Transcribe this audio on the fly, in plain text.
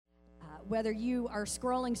whether you are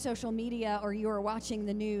scrolling social media or you are watching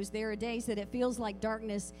the news, there are days that it feels like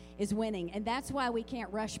darkness is winning. And that's why we can't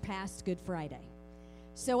rush past Good Friday.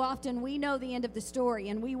 So often we know the end of the story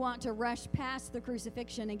and we want to rush past the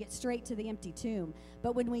crucifixion and get straight to the empty tomb.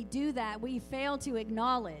 But when we do that, we fail to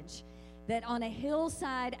acknowledge that on a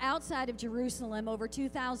hillside outside of Jerusalem over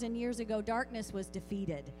 2,000 years ago, darkness was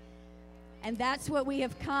defeated. And that's what we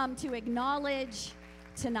have come to acknowledge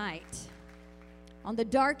tonight. On the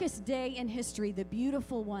darkest day in history, the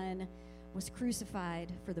beautiful one was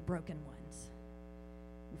crucified for the broken ones.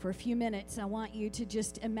 And for a few minutes, I want you to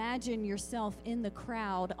just imagine yourself in the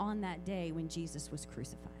crowd on that day when Jesus was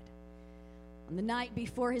crucified. On the night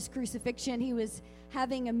before his crucifixion, he was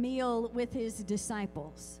having a meal with his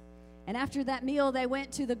disciples. And after that meal, they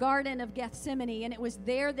went to the Garden of Gethsemane, and it was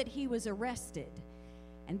there that he was arrested.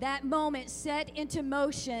 And that moment set into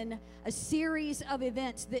motion a series of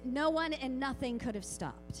events that no one and nothing could have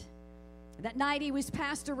stopped. That night he was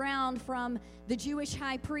passed around from the Jewish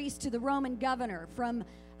high priest to the Roman governor, from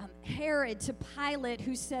Herod to Pilate,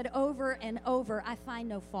 who said over and over, "I find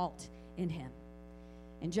no fault in him."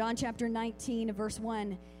 In John chapter 19, verse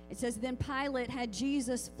 1, it says, "Then Pilate had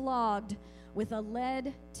Jesus flogged with a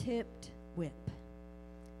lead-tipped whip.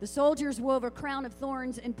 The soldiers wove a crown of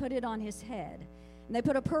thorns and put it on his head. And they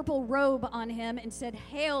put a purple robe on him and said,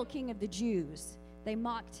 'Hail, King of the Jews.' They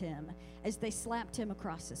mocked him as they slapped him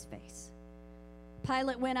across his face.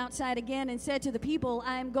 Pilate went outside again and said to the people,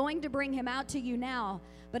 'I am going to bring him out to you now,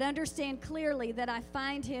 but understand clearly that I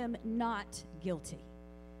find him not guilty.'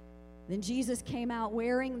 Then Jesus came out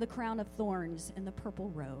wearing the crown of thorns and the purple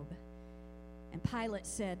robe. And Pilate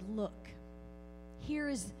said, 'Look, here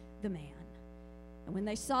is the man.' And when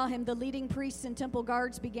they saw him, the leading priests and temple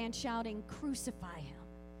guards began shouting, 'Crucify him!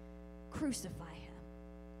 Crucify him!'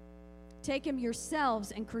 'Take him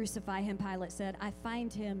yourselves and crucify him,' Pilate said. 'I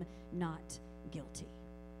find him not guilty.'"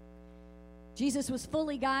 Jesus was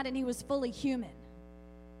fully God and he was fully human.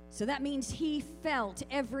 So that means he felt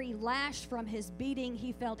every lash from his beating.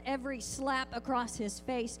 He felt every slap across his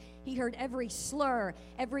face. He heard every slur,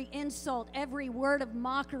 every insult, every word of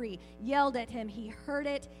mockery yelled at him. He heard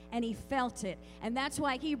it and he felt it. And that's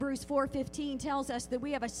why Hebrews 4:15 tells us that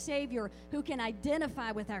we have a Savior who can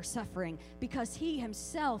identify with our suffering because he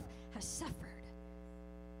himself has suffered.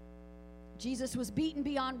 Jesus was beaten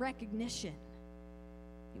beyond recognition.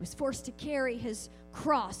 He was forced to carry his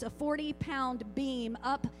cross, a 40-pound beam,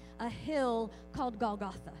 up a hill called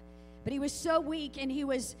Golgotha. But he was so weak and he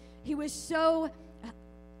was so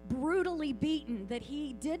brutally beaten that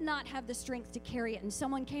he did not have the strength to carry it. And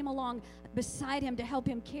someone came along beside him to help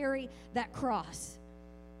him carry that cross.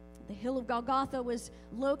 The hill of Golgotha was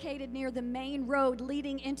located near the main road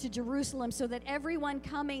leading into Jerusalem so that everyone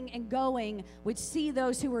coming and going would see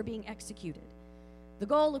those who were being executed. The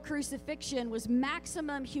goal of crucifixion was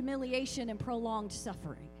maximum humiliation and prolonged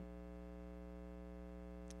suffering.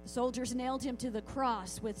 The soldiers nailed him to the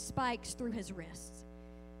cross with spikes through his wrists.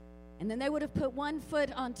 And then they would have put one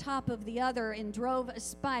foot on top of the other and drove a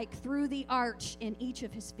spike through the arch in each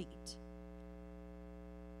of his feet.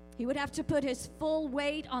 He would have to put his full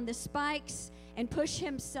weight on the spikes and push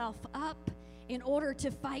himself up in order to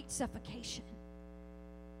fight suffocation.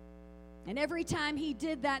 And every time he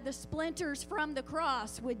did that, the splinters from the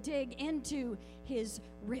cross would dig into his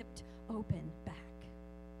ripped open back.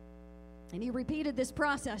 And he repeated this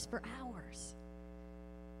process for hours,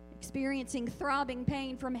 experiencing throbbing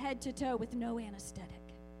pain from head to toe with no anesthetic.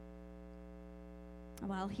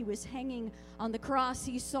 While he was hanging on the cross,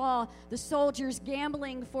 he saw the soldiers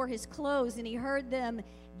gambling for his clothes, and he heard them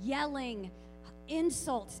yelling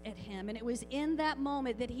insults at him. And it was in that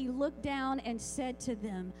moment that he looked down and said to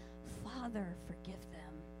them, "Father, forgive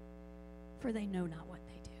them, for they know not what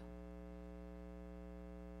they do."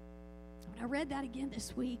 When I read that again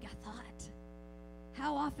this week, I thought,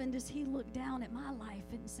 how often does he look down at my life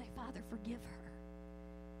and say, "Father, forgive her,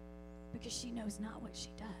 because she knows not what she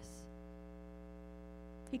does"?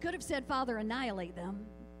 He could have said, "Father, annihilate them,"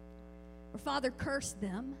 or "Father, curse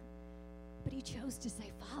them," but he chose to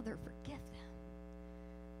say, "Father, forgive them."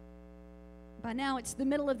 By now it's the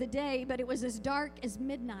middle of the day, but it was as dark as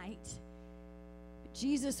midnight.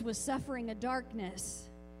 Jesus was suffering a darkness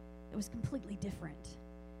that was completely different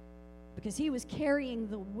because he was carrying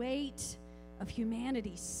the weight of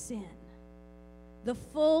humanity's sin. The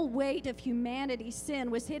full weight of humanity's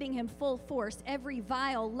sin was hitting him full force. Every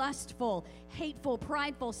vile, lustful, hateful,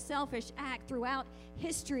 prideful, selfish act throughout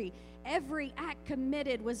history, every act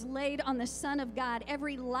committed was laid on the Son of God.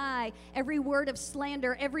 Every lie, every word of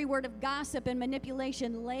slander, every word of gossip and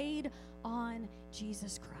manipulation laid on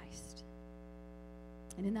Jesus Christ.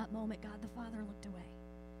 And in that moment, God the Father looked away.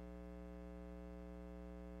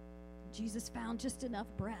 Jesus found just enough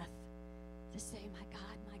breath to say, my God,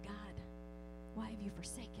 why have you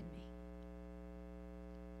forsaken me?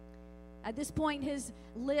 At this point, his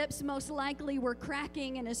lips most likely were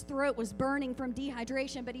cracking and his throat was burning from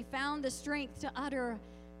dehydration, but he found the strength to utter,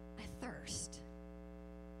 I thirst.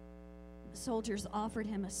 The soldiers offered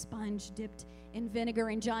him a sponge dipped in vinegar.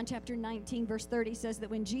 In John chapter 19, verse 30 says that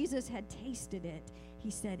when Jesus had tasted it,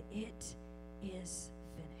 he said, "It is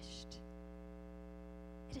finished."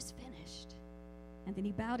 It is finished. And then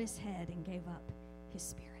he bowed his head and gave up his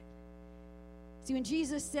spirit. See, when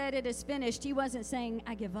Jesus said it is finished, he wasn't saying,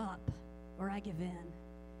 I give up or I give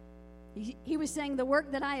in. He was saying, the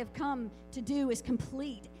work that I have come to do is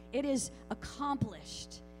complete. It is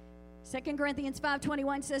accomplished. 2 Corinthians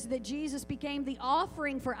 5:21 says that Jesus became the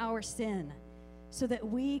offering for our sin so that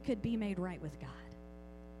we could be made right with God.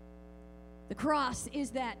 The cross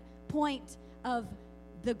is that point of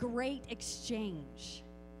the great exchange.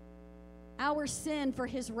 Our sin for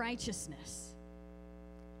his righteousness.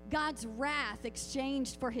 God's wrath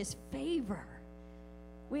exchanged for his favor.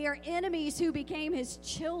 We are enemies who became his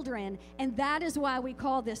children, and that is why we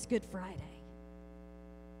call this Good Friday.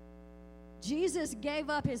 Jesus gave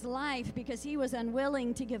up his life because he was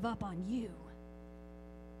unwilling to give up on you.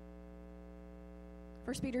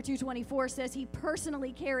 1 Peter 2:24 says he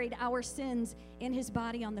personally carried our sins in his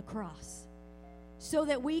body on the cross so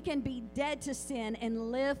that we can be dead to sin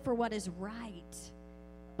and live for what is right.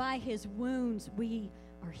 By his wounds we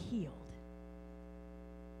are healed.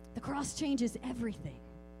 The cross changes everything.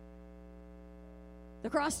 The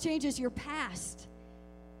cross changes your past.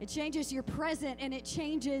 It changes your present, and it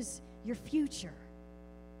changes your future.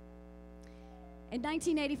 In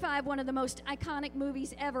 1985, one of the most iconic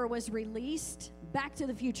movies ever was released, Back to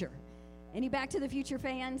the Future. Any Back to the Future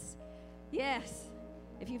fans? Yes.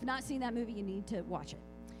 If you've not seen that movie, you need to watch it.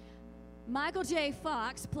 Michael J.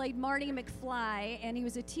 Fox played Marty McFly, and he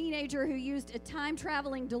was a teenager who used a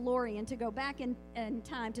time-traveling DeLorean to go back in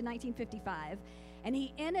time to 1955. And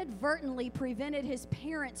he inadvertently prevented his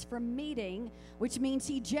parents from meeting, which means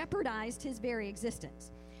he jeopardized his very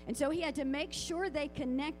existence. And so he had to make sure they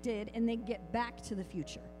connected and then get back to the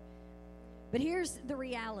future. But here's the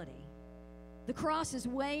reality. The cross is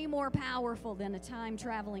way more powerful than a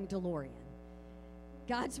time-traveling DeLorean.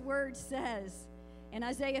 God's word says in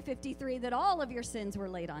Isaiah 53 that all of your sins were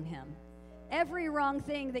laid on him. Every wrong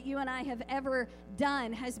thing that you and I have ever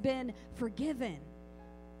done has been forgiven.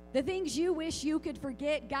 The things you wish you could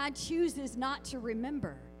forget, God chooses not to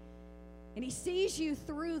remember. And he sees you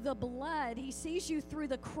through the blood. He sees you through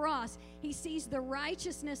the cross. He sees the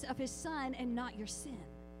righteousness of his son and not your sin.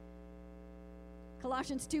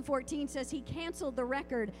 Colossians 2:14 says he canceled the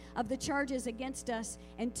record of the charges against us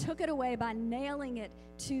and took it away by nailing it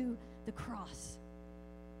to the cross.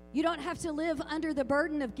 You don't have to live under the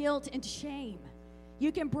burden of guilt and shame.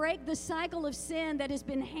 You can break the cycle of sin that has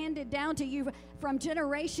been handed down to you from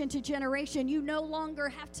generation to generation. You no longer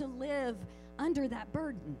have to live under that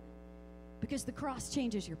burden because the cross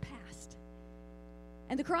changes your past.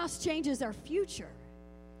 And the cross changes our future.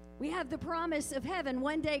 We have the promise of heaven.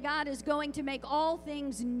 One day God is going to make all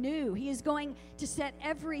things new. He is going to set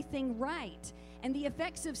everything right. And the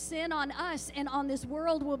effects of sin on us and on this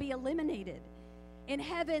world will be eliminated. In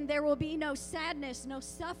heaven, there will be no sadness, no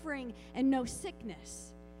suffering, and no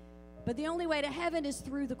sickness. But the only way to heaven is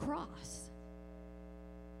through the cross.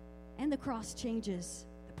 And the cross changes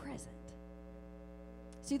the present.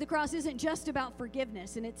 See, the cross isn't just about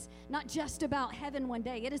forgiveness, and it's not just about heaven one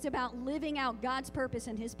day. It is about living out God's purpose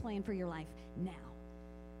and his plan for your life now.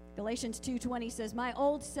 Galatians 2:20 says, my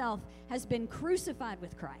old self has been crucified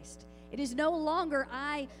with Christ. It is no longer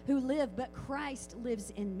I who live, but Christ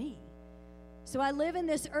lives in me. So I live in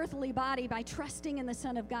this earthly body by trusting in the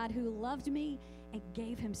Son of God who loved me and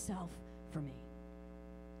gave himself for me.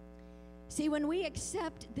 See, when we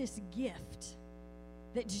accept this gift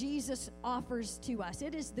that Jesus offers to us,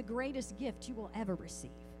 it is the greatest gift you will ever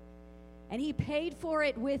receive. And he paid for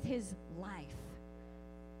it with his life.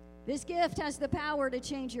 This gift has the power to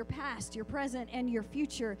change your past, your present, and your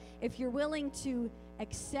future if you're willing to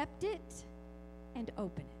accept it and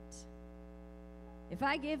open it. If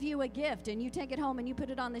I give you a gift and you take it home and you put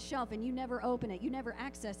it on the shelf and you never open it, you never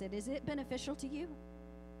access it, is it beneficial to you?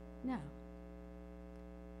 No.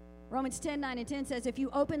 Romans 10:9-10 says, if you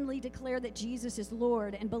openly declare that Jesus is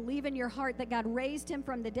Lord and believe in your heart that God raised him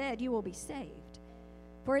from the dead, you will be saved.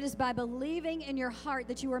 For it is by believing in your heart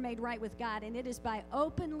that you are made right with God, and it is by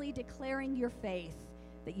openly declaring your faith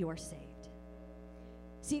that you are saved.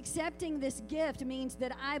 See, accepting this gift means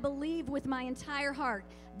that I believe with my entire heart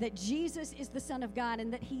that Jesus is the Son of God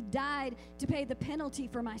and that he died to pay the penalty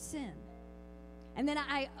for my sin. And then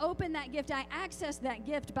I open that gift, I access that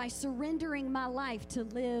gift by surrendering my life to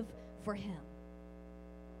live for Him.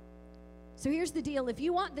 So here's the deal. If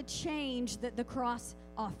you want the change that the cross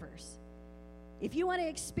offers, if you want to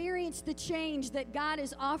experience the change that God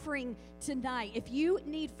is offering tonight, if you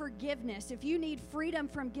need forgiveness, if you need freedom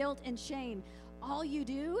from guilt and shame, all you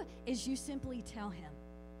do is you simply tell Him.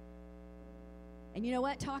 And you know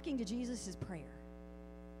what? Talking to Jesus is prayer.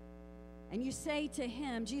 And you say to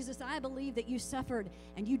Him, Jesus, I believe that you suffered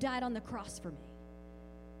and you died on the cross for me.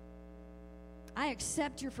 I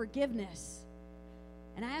accept your forgiveness.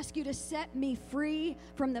 And I ask you to set me free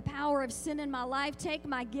from the power of sin in my life. Take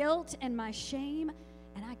my guilt and my shame,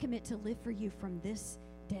 and I commit to live for you from this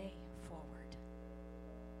day forward.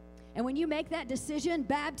 And when you make that decision,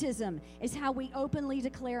 baptism is how we openly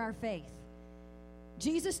declare our faith.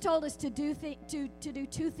 Jesus told us to do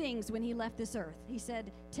two things when He left this earth. He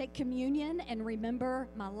said, take communion and remember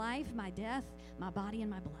my life, my death, my body,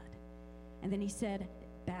 and my blood. And then He said,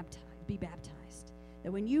 be baptized.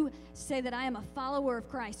 That when you say that I am a follower of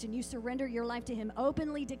Christ and you surrender your life to Him,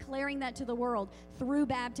 openly declaring that to the world through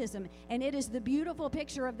baptism. And it is the beautiful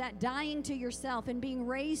picture of that dying to yourself and being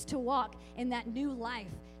raised to walk in that new life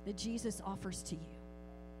that Jesus offers to you.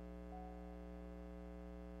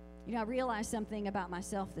 You know, I realized something about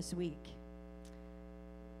myself this week.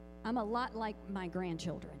 I'm a lot like my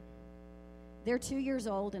grandchildren. They're 2 years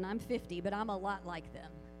old and I'm 50, but I'm a lot like them.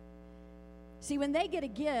 See, when they get a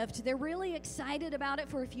gift, they're really excited about it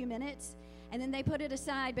for a few minutes, and then they put it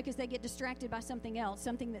aside because they get distracted by something else,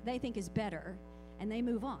 something that they think is better, and they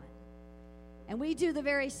move on. And we do the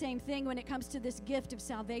very same thing when it comes to this gift of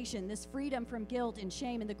salvation, this freedom from guilt and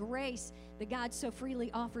shame, and the grace that God so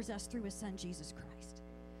freely offers us through His Son, Jesus Christ.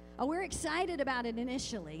 Oh, we're excited about it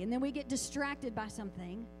initially, and then we get distracted by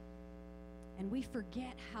something, and we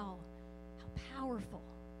forget how powerful,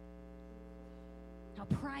 how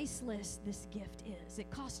priceless this gift is. It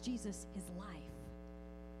cost Jesus His life.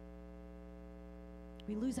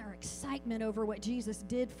 We lose our excitement over what Jesus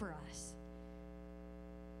did for us.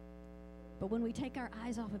 But when we take our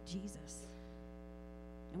eyes off of Jesus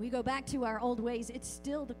and we go back to our old ways, it's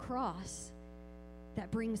still the cross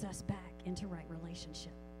that brings us back into right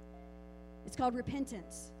relationship. It's called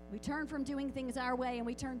repentance. We turn from doing things our way and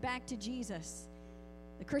we turn back to Jesus.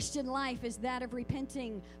 The Christian life is that of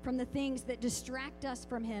repenting from the things that distract us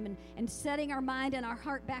from Him and setting our mind and our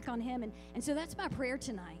heart back on Him. And so that's my prayer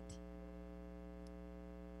tonight.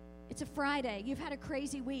 It's a Friday. You've had a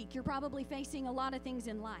crazy week. You're probably facing a lot of things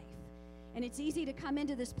in life. And it's easy to come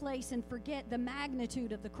into this place and forget the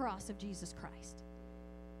magnitude of the cross of Jesus Christ.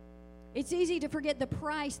 It's easy to forget the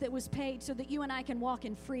price that was paid so that you and I can walk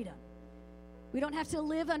in freedom. We don't have to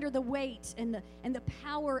live under the weight and the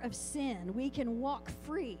power of sin. We can walk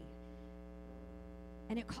free.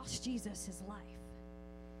 And it cost Jesus His life.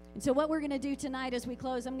 And so what we're going to do tonight as we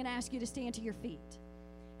close, I'm going to ask you to stand to your feet.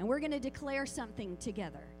 And we're going to declare something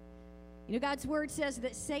together. You know, God's Word says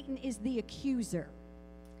that Satan is the accuser.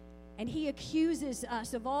 And he accuses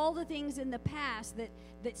us of all the things in the past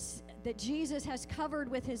that Jesus has covered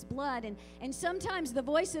with His blood. And sometimes the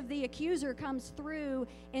voice of the accuser comes through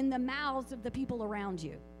in the mouths of the people around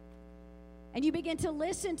you. And you begin to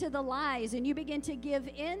listen to the lies, and you begin to give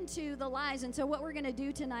into the lies. And so what we're going to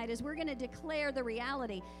do tonight is we're going to declare the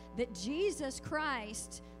reality that Jesus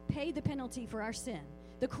Christ paid the penalty for our sin.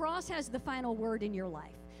 The cross has the final word in your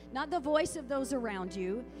life. Not the voice of those around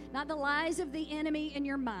you, not the lies of the enemy in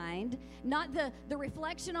your mind, not the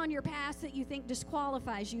reflection on your past that you think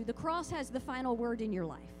disqualifies you. The cross has the final word in your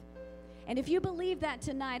life. And if you believe that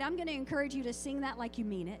tonight, I'm going to encourage you to sing that like you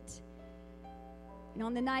mean it. You know,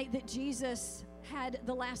 on the night that Jesus had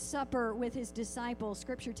the Last Supper with His disciples,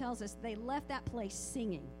 Scripture tells us they left that place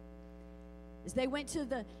singing. As they went to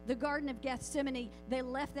the Garden of Gethsemane, they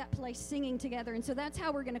left that place singing together. And so that's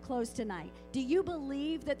how we're going to close tonight. Do you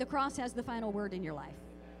believe that the cross has the final word in your life?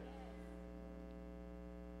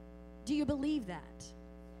 Do you believe that?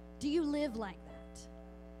 Do you live like that?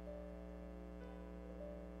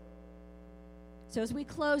 So as we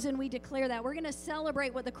close and we declare that, we're going to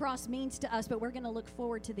celebrate what the cross means to us, but we're going to look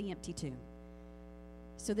forward to the empty tomb.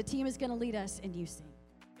 So the team is going to lead us, and you sing.